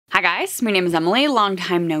Hi guys, my name is Emily, long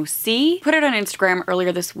time no see. Put it on Instagram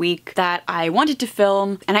earlier this week that I wanted to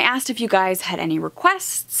film, and I asked if you guys had any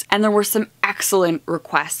requests, and there were some excellent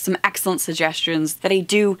requests, some excellent suggestions that I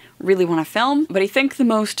do really want to film, but I think the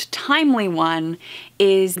most timely one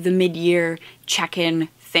is the mid-year check-in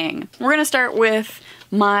thing. We're gonna start with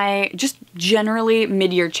my just generally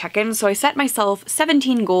mid-year check-in. So I set myself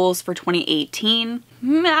 17 goals for 2018.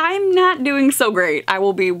 I'm not doing so great. I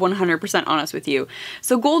will be 100% honest with you.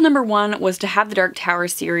 So goal number 1 was to have the Dark Tower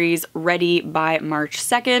series ready by March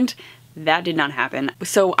 2nd. That did not happen.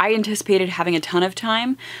 So I anticipated having a ton of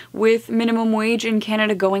time. With minimum wage in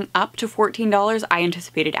Canada going up to $14, I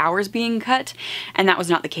anticipated hours being cut, and that was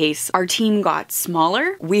not the case. Our team got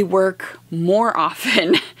smaller. We work more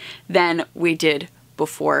often than we did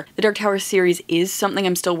before. The Dark Tower series is something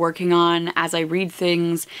I'm still working on. As I read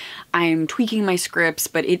things, I'm tweaking my scripts,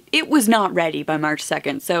 but it was not ready by March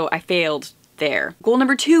 2nd, so I failed there. Goal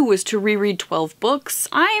number 2 was to reread 12 books.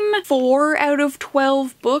 I'm 4 out of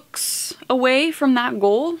 12 books away from that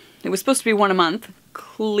goal. It was supposed to be 1 a month.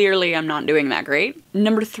 Clearly I'm not doing that great.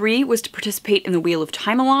 Number 3 was to participate in the Wheel of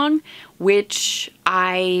Time Along, which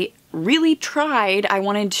I really tried. I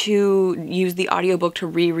wanted to use the audiobook to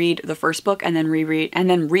reread the first book and then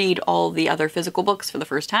read all the other physical books for the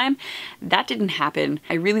first time. That didn't happen.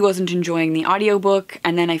 I really wasn't enjoying the audiobook,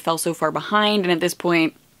 and then I fell so far behind, and at this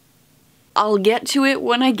point, I'll get to it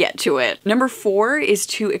when I get to it. Number 4 is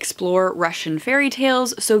to explore Russian fairy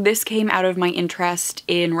tales. So this came out of my interest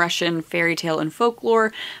in Russian fairy tale and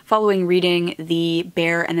folklore following reading The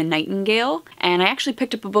Bear and the Nightingale. And I actually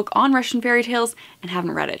picked up a book on Russian fairy tales and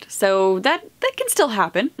haven't read it. So that can still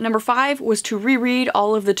happen. Number 5 was to reread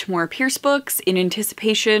all of the Tamora Pierce books in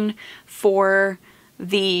anticipation for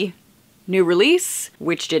the new release,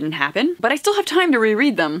 which didn't happen. But I still have time to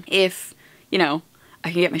reread them if, you know, I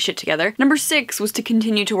can get my shit together. Number 6 was to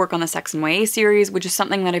continue to work on the Sex and YA series, which is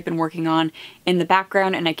something that I've been working on in the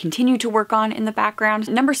background and I continue to work on in the background.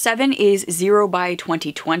 Number 7 is 0 by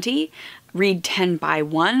 2020. Read 10 by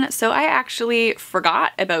 1. So I actually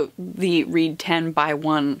forgot about the read 10 by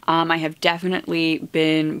 1. I have definitely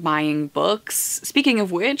been buying books. Speaking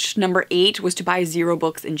of which, number 8 was to buy 0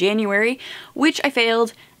 books in January, which I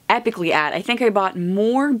failed epically at. I think I bought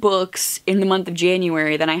more books in the month of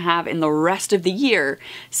January than I have in the rest of the year,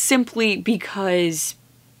 simply because,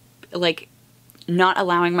 like, not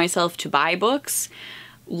allowing myself to buy books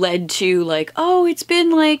led to, like, oh, it's been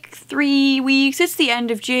like 3 weeks, it's the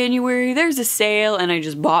end of January, there's a sale, and I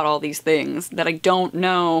just bought all these things that I don't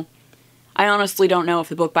know. I honestly don't know if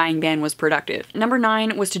the book buying ban was productive. Number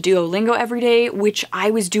 9 was to Duolingo every day, which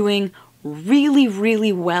I was doing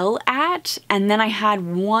really well at, and then I had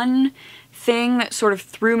one thing that sort of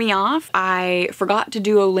threw me off. I forgot to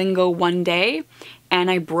Duolingo one day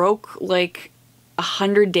and I broke like a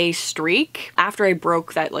 100-day streak. After I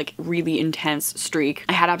broke that like really intense streak,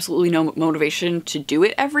 I had absolutely no motivation to do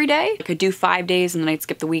it every day. I could do 5 days and then I'd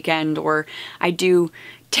skip the weekend, or I'd do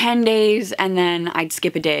 10 days and then I'd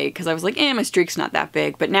skip a day because I was like, my streak's not that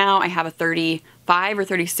big. But now I have a 35 or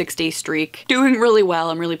 36 day streak. Doing really well.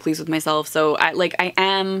 I'm really pleased with myself. So I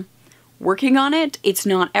am working on it. It's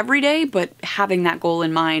not every day, but having that goal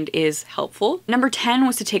in mind is helpful. Number 10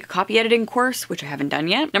 was to take a copy editing course, which I haven't done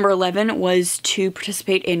yet. Number 11 was to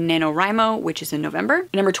participate in NaNoWriMo, which is in November.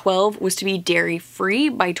 Number 12 was to be dairy-free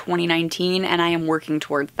by 2019, and I am working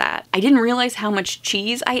towards that. I didn't realize how much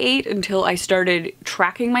cheese I ate until I started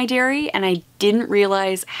tracking my dairy, and I didn't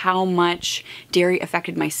realize how much dairy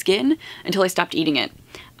affected my skin until I stopped eating it.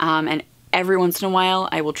 And every once in a while,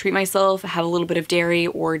 I will treat myself, have a little bit of dairy,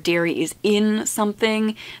 or dairy is in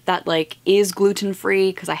something that like is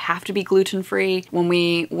gluten-free because I have to be gluten-free. When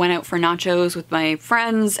we went out for nachos with my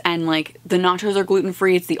friends and like the nachos are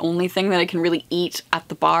gluten-free, it's the only thing that I can really eat at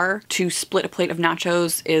the bar. To split a plate of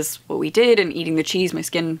nachos is what we did, and eating the cheese, my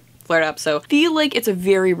skin flared up. So I feel like it's a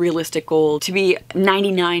very realistic goal to be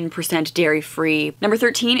 99% dairy-free. Number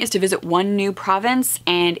 13 is to visit 1 new province,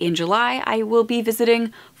 and in July I will be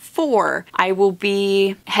visiting 4. I will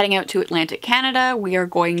be heading out to Atlantic Canada. We are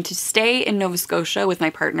going to stay in Nova Scotia with my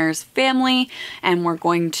partner's family, and we're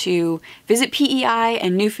going to visit PEI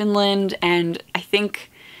and Newfoundland, and I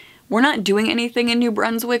think we're not doing anything in New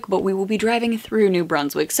Brunswick, but we will be driving through New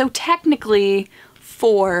Brunswick. So technically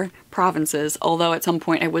 4 provinces, although at some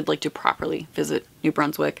point I would like to properly visit New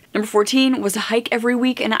Brunswick. Number 14 was a hike every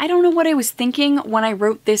week, and I don't know what I was thinking when I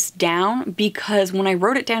wrote this down, because when I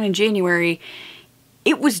wrote it down in January,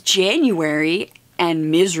 it was January and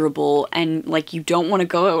miserable, and like you don't want to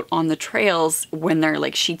go out on the trails when they're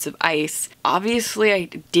like sheets of ice. Obviously I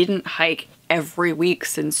didn't hike every week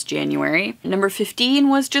since January. Number 15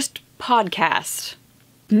 was just podcast.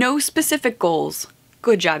 No specific goals.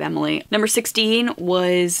 Good job, Emily. Number 16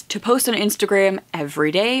 was to post on Instagram every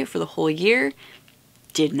day for the whole year.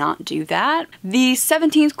 Did not do that. The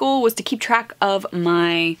 17th goal was to keep track of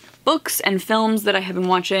my books and films that I have been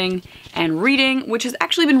watching and reading, which has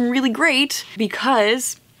actually been really great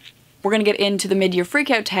because we're gonna get into the mid-year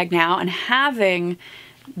freakout tag now, and having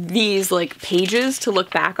these like pages to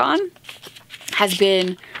look back on has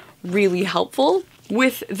been really helpful.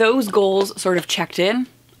 With those goals sort of checked in,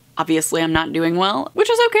 obviously I'm not doing well, which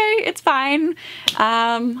is okay, it's fine.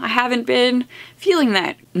 I haven't been feeling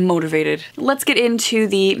that motivated. Let's get into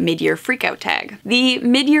the mid-year freakout tag. The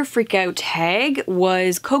mid-year freakout tag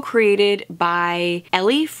was co-created by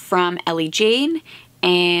Ellie from elyjayne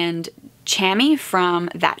and Chami from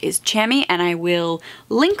IsThatChami, and I will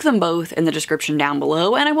link them both in the description down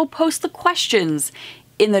below, and I will post the questions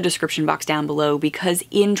in the description box down below, because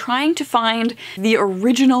in trying to find the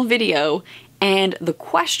original video and the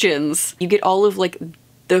questions, you get all of like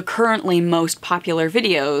the currently most popular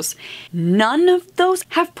videos. None of those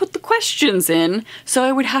have put the questions in, so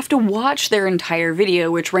I would have to watch their entire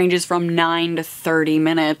video, which ranges from 9 to 30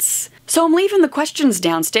 minutes. So I'm leaving the questions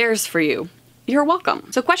downstairs for you. You're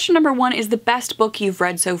welcome. So question number 1 is the best book you've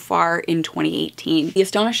read so far in 2018. The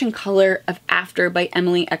Astonishing Color of After by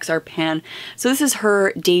Emily X.R. Pan. So this is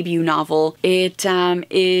her debut novel. It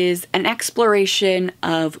is an exploration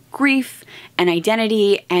of grief and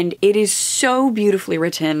identity, and it is so beautifully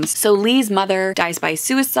written. So Lee's mother dies by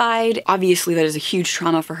suicide. Obviously that is a huge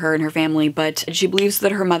trauma for her and her family, but she believes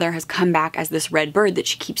that her mother has come back as this red bird that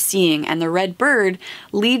she keeps seeing, and the red bird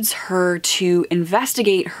leads her to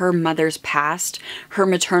investigate her mother's past, her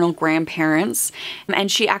maternal grandparents,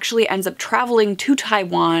 and she actually ends up traveling to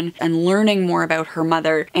Taiwan and learning more about her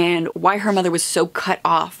mother and why her mother was so cut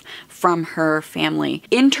off from her family.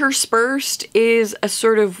 Interspersed is a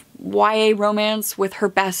sort of YA romance with her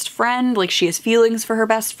best friend. Like, she has feelings for her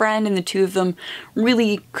best friend, and the two of them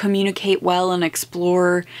really communicate well and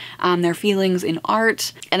explore their feelings in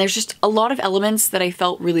art. And there's just a lot of elements that I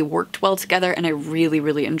felt really worked well together, and I really,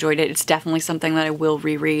 really enjoyed it. It's definitely something that I will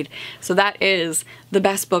reread. So that is the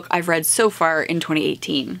best book I've read so far in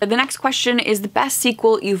 2018. The next question is the best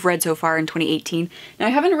sequel you've read so far in 2018. Now, I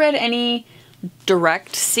haven't read any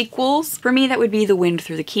direct sequels. For me, that would be The Wind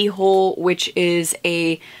Through the Keyhole, which is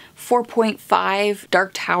a 4.5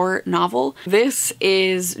 Dark Tower novel. This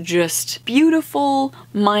is just beautiful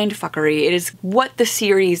mindfuckery. It is what the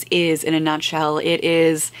series is in a nutshell. It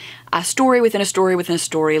is a story within a story within a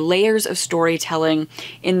story, layers of storytelling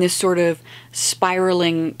in this sort of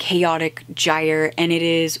spiraling, chaotic gyre, and it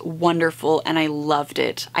is wonderful, and I loved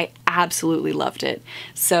it. I absolutely loved it.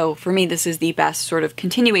 So for me, this is the best sort of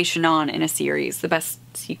continuation on in a series, the best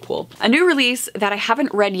sequel. A new release that I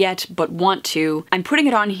haven't read yet but want to, I'm putting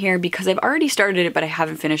it on here because I've already started it but I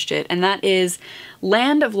haven't finished it, and that is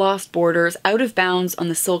Land of Lost Borders, Out of Bounds on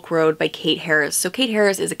the Silk Road by Cait Harris. So Cait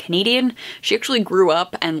Harris is a Canadian. She actually grew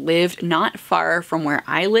up and lived not far from where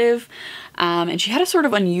I live, and she had a sort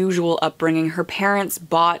of unusual upbringing. Her parents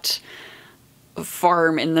bought a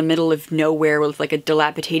farm in the middle of nowhere with like a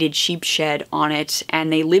dilapidated sheep shed on it,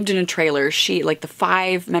 and they lived in a trailer. She, like the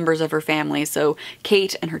 5 members of her family, so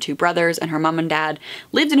Cait and her 2 brothers and her mom and dad,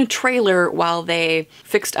 lived in a trailer while they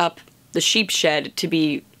fixed up the sheep shed to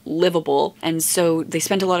be livable, and so they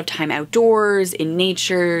spent a lot of time outdoors in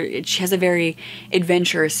nature. She has a very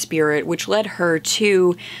adventurous spirit, which led her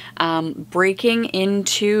to breaking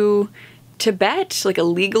into Tibet, like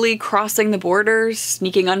illegally crossing the borders,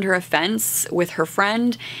 sneaking under a fence with her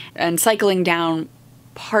friend, and cycling down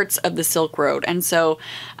parts of the Silk Road. And so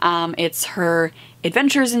it's her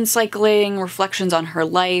adventures in cycling, reflections on her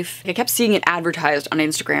life. I kept seeing it advertised on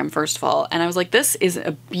Instagram, first of all, and I was like, this is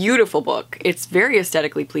a beautiful book. It's very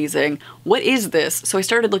aesthetically pleasing. What is this? So I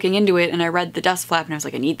started looking into it, and I read the dust flap, and I was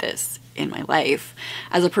like, I need this in my life.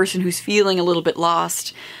 As a person who's feeling a little bit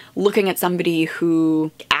lost, looking at somebody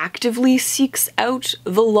who actively seeks out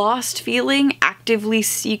the lost feeling, actively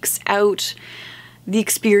seeks out the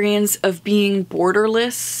experience of being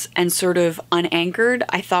borderless and sort of unanchored,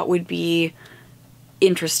 I thought would be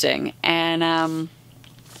interesting. And I'm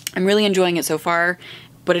really enjoying it so far,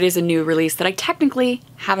 but it is a new release that I technically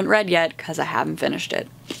haven't read yet because I haven't finished it.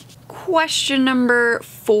 Question number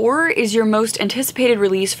 4 is your most anticipated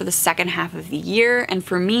release for the second half of the year, and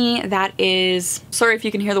for me that is, sorry if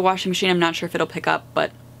you can hear the washing machine, I'm not sure if it'll pick up,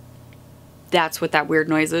 but that's what that weird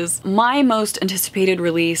noise is. My most anticipated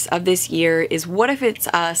release of this year is What If It's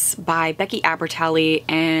Us by Becky Albertalli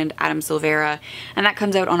and Adam Silvera, and that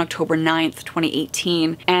comes out on October 9th,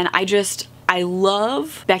 2018. And I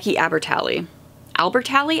love Becky Albertalli.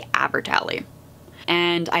 Albertalli?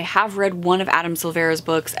 and I have read one of Adam Silvera's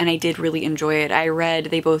books and I did really enjoy it. I read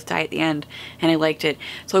They Both Die at the End and I liked it.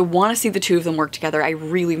 So I want to see the two of them work together. I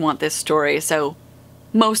really want this story. So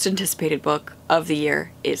most anticipated book of the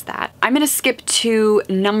year is that. I'm gonna skip to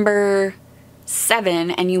number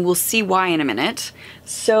 7 and you will see why in a minute.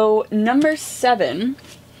 So number 7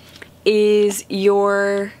 is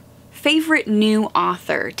your favorite new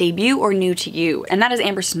author, debut or new to you, and that is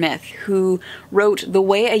Amber Smith, who wrote The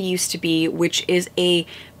Way I Used to Be, which is a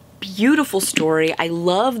beautiful story. I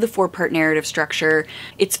love the 4-part narrative structure.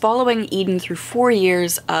 It's following Eden through 4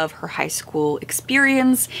 years of her high school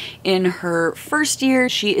experience. In her first year,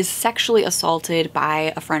 she is sexually assaulted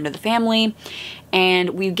by a friend of the family,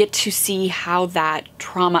 and we get to see how that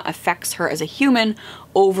trauma affects her as a human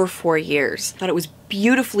over 4 years. I thought it was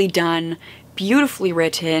beautifully done, beautifully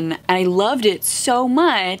written, and I loved it so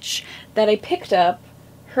much that I picked up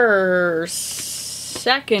her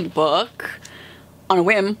second book on a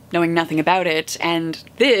whim, knowing nothing about it, and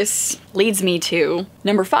this leads me to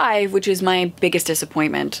number 5, which is my biggest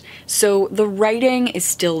disappointment. So the writing is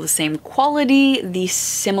still the same quality, the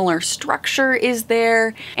similar structure is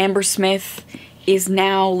there. Amber Smith is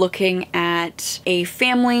now looking at a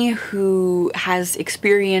family who has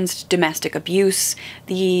experienced domestic abuse.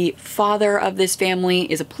 The father of this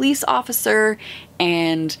family is a police officer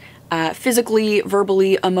and physically,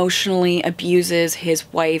 verbally, emotionally abuses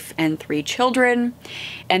his wife and 3 children.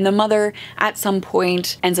 And the mother, at some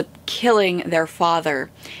point, ends up killing their father.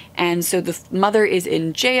 And so the mother is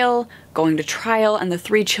in jail, going to trial, and the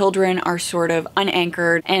 3 children are sort of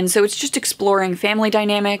unanchored. And so it's just exploring family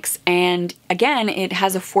dynamics. And again, it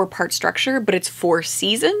has a 4-part structure, but it's 4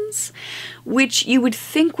 seasons, which you would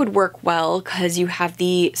think would work well because you have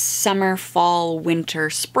the summer, fall, winter,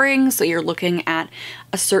 spring. So you're looking at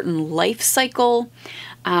a certain life cycle.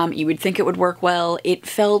 You would think it would work well. It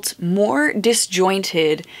felt more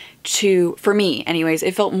disjointed for me anyways,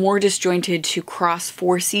 it felt more disjointed to cross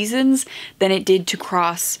 4 seasons than it did to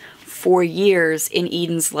cross 4 years in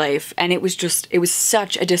Eden's life. And it was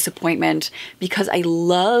such a disappointment because I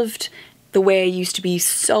loved The Way I Used to Be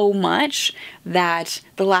so much that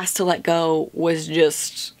The Last to Let Go was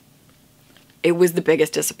just, it was the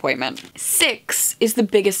biggest disappointment. 6 is the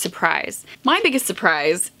biggest surprise. My biggest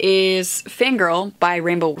surprise is Fangirl by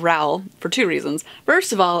Rainbow Rowell for 2 reasons.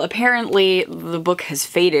 First of all, apparently the book has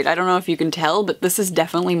faded. I don't know if you can tell, but this is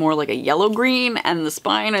definitely more like a yellow green and the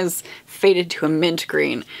spine is faded to a mint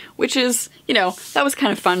green, which is, you know, that was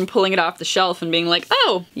kind of fun pulling it off the shelf and being like,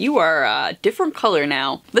 oh, you are a different color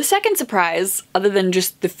now. The second surprise, other than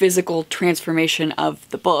just the physical transformation of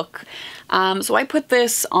the book, so I put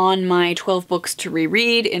this on my 12 books to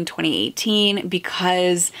reread in 2018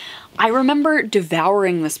 because I remember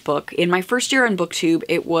devouring this book. In my first year on BookTube,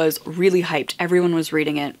 it was really hyped. Everyone was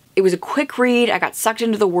reading it. It was a quick read, I got sucked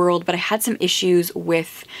into the world, but I had some issues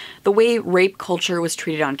with the way rape culture was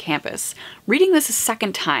treated on campus. Reading this a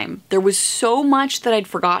second time, there was so much that I'd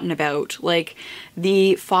forgotten about, like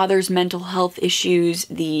the father's mental health issues,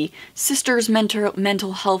 the sister's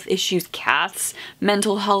mental health issues, Kath's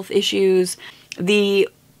mental health issues, the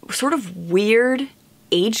sort of weird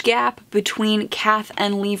age gap between Kath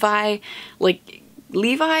and Levi. Like,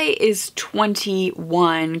 Levi is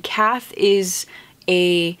 21, Kath is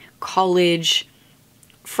a college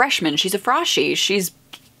freshman. She's a freshie. She's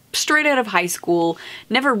straight out of high school,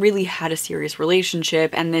 never really had a serious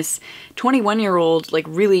relationship, and this 21-year-old like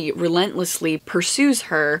really relentlessly pursues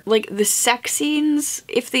her. Like the sex scenes,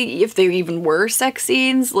 if they even were sex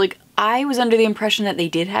scenes, like I was under the impression that they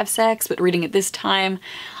did have sex, but reading it this time,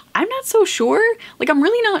 I'm not so sure. Like I'm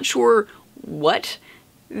really not sure what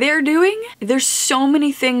they're doing. There's so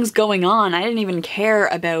many things going on. I didn't even care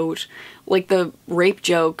about like the rape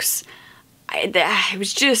jokes.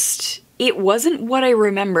 It wasn't what I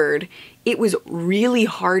remembered. It was really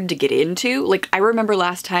hard to get into. Like I remember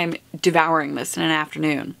last time devouring this in an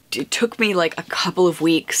afternoon. It took me like a couple of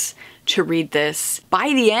weeks to read this.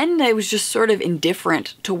 By the end, I was just sort of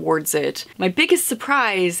indifferent towards it. My biggest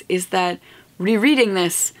surprise is that rereading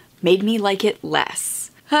this made me like it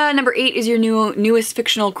less. Number 8 is your newest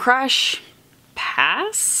fictional crush.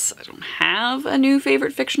 Pass. I don't have a new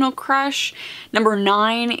favorite fictional crush. Number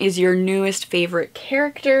 9 is your newest favorite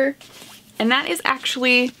character, and that is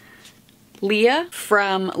actually Leah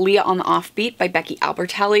from Leah on the Offbeat by Becky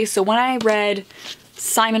Albertalli. So when I read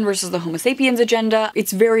Simon versus the Homo sapiens agenda,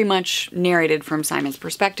 it's very much narrated from Simon's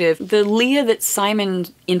perspective. The Leah that Simon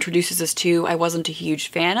introduces us to, I wasn't a huge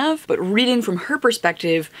fan of, but reading from her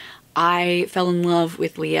perspective, I fell in love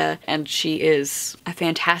with Leah, and she is a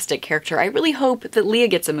fantastic character. I really hope that Leah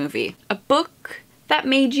gets a movie. A book that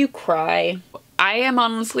made you cry. I am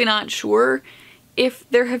honestly not sure if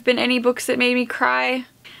there have been any books that made me cry.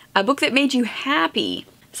 A book that made you happy.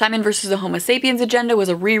 Simon vs. the Homo Sapiens Agenda was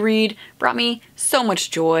a reread, brought me so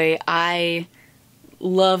much joy. I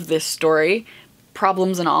love this story,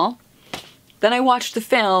 problems and all. Then I watched the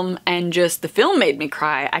film, and just the film made me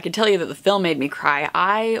cry. I can tell you that the film made me cry.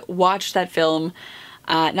 I watched that film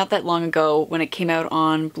not that long ago when it came out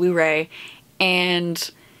on Blu-ray,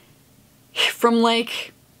 and from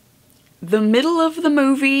like the middle of the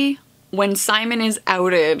movie when Simon is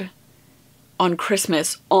outed on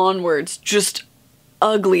Christmas onwards, just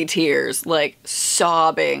ugly tears, like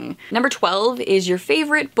sobbing. Number 12 is your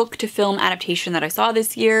favorite book to film adaptation that I saw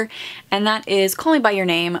this year, and that is Call Me By Your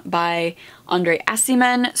Name by Andre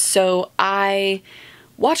Aciman. So I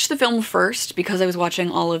watched the film first because I was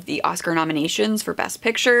watching all of the Oscar nominations for Best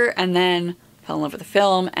Picture, and then fell in love with the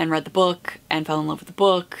film and read the book and fell in love with the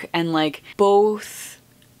book, and like both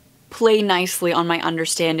play nicely on my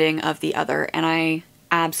understanding of the other, and I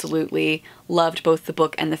absolutely loved both the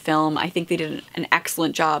book and the film. I think they did an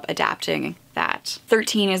excellent job adapting that.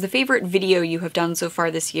 13 is the favorite video you have done so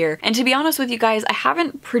far this year. And to be honest with you guys, I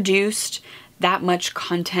haven't produced that much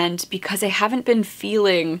content because I haven't been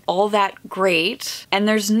feeling all that great. And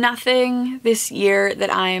there's nothing this year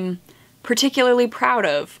that I'm particularly proud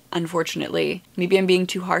of, unfortunately. Maybe I'm being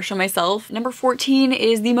too harsh on myself. Number 14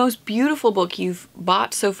 is the most beautiful book you've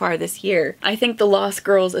bought so far this year. I think The Lost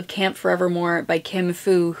Girls of Camp Forevermore by Kim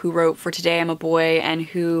Fu, who wrote For Today I'm a Boy, and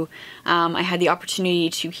who I had the opportunity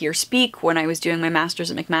to hear speak when I was doing my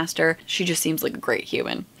master's at McMaster. She just seems like a great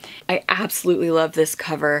human. I absolutely love this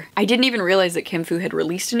cover. I didn't even realize that Kim Fu had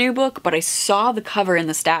released a new book, but I saw the cover in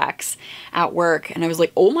the stacks at work and I was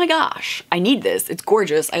like, oh my gosh, I need this. It's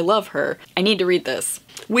gorgeous. I love her. I need to read this.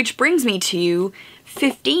 Which brings me to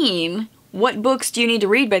 15. What books do you need to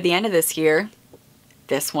read by the end of this year?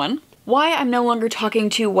 This one. Why I'm No Longer Talking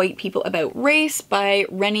to White People About Race by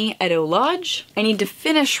Rennie Edo-Lodge. I need to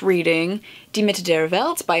finish reading Die Mitte der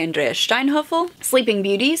Welt by Andreas Steinhoffel. Sleeping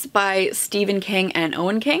Beauties by Stephen King and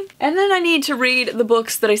Owen King. And then I need to read the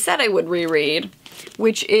books that I said I would reread,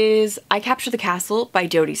 which is I Capture the Castle by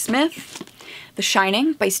Dodie Smith, The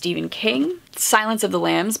Shining by Stephen King, Silence of the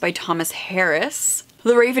Lambs by Thomas Harris,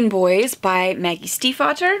 The Raven Boys by Maggie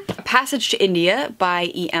Stiefvater, A Passage to India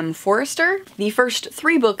by E.M. Forrester, the first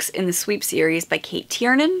 3 books in the Sweep series by Cait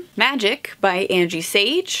Tiernan, Magic by Angie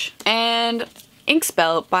Sage, and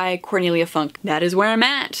Inkspell by Cornelia Funk. That is where I'm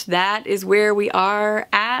at. That is where we are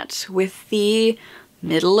at with the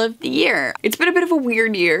middle of the year. It's been a bit of a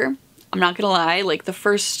weird year, I'm not gonna lie. Like, the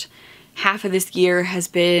first half of this year has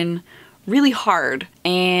been really hard,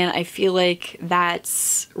 and I feel like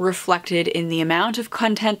that's reflected in the amount of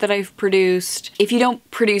content that I've produced. If you don't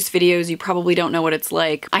produce videos, you probably don't know what it's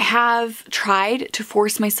like. I have tried to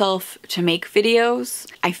force myself to make videos.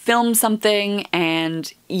 I film something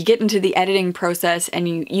and you get into the editing process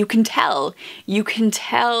and you can tell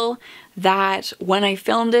that when I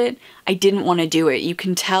filmed it, I didn't want to do it. You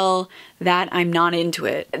can tell that I'm not into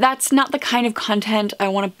it. That's not the kind of content I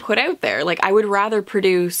want to put out there. Like, I would rather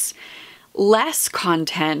produce less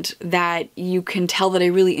content that you can tell that I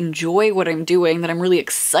really enjoy what I'm doing, that I'm really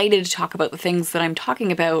excited to talk about the things that I'm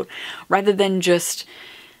talking about, rather than just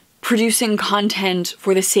producing content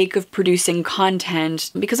for the sake of producing content.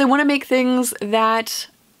 Because I want to make things that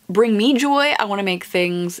bring me joy. I want to make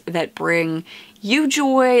things that bring you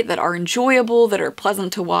joy, that are enjoyable, that are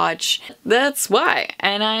pleasant to watch. That's why.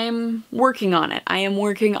 And I'm working on it. I am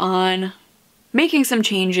working on making some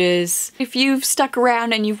changes. If you've stuck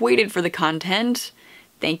around and you've waited for the content,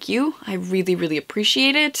 thank you. I really, really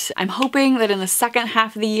appreciate it. I'm hoping that in the second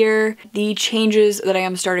half of the year, the changes that I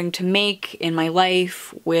am starting to make in my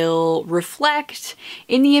life will reflect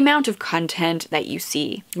in the amount of content that you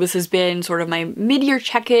see. This has been sort of my mid-year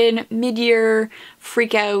check-in, mid-year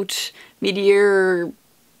freak out, mid-year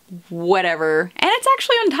whatever. And it's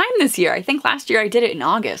actually on time this year. I think last year I did it in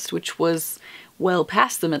August, which was well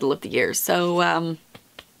past the middle of the year. So,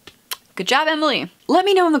 good job, Emily. Let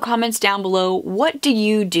me know in the comments down below, what do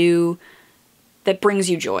you do that brings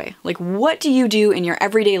you joy? Like, what do you do in your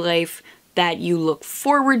everyday life that you look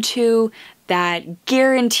forward to, that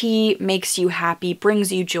guarantee makes you happy,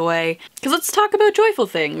 brings you joy? Because let's talk about joyful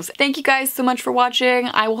things. Thank you guys so much for watching.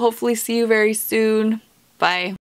 I will hopefully see you very soon. Bye.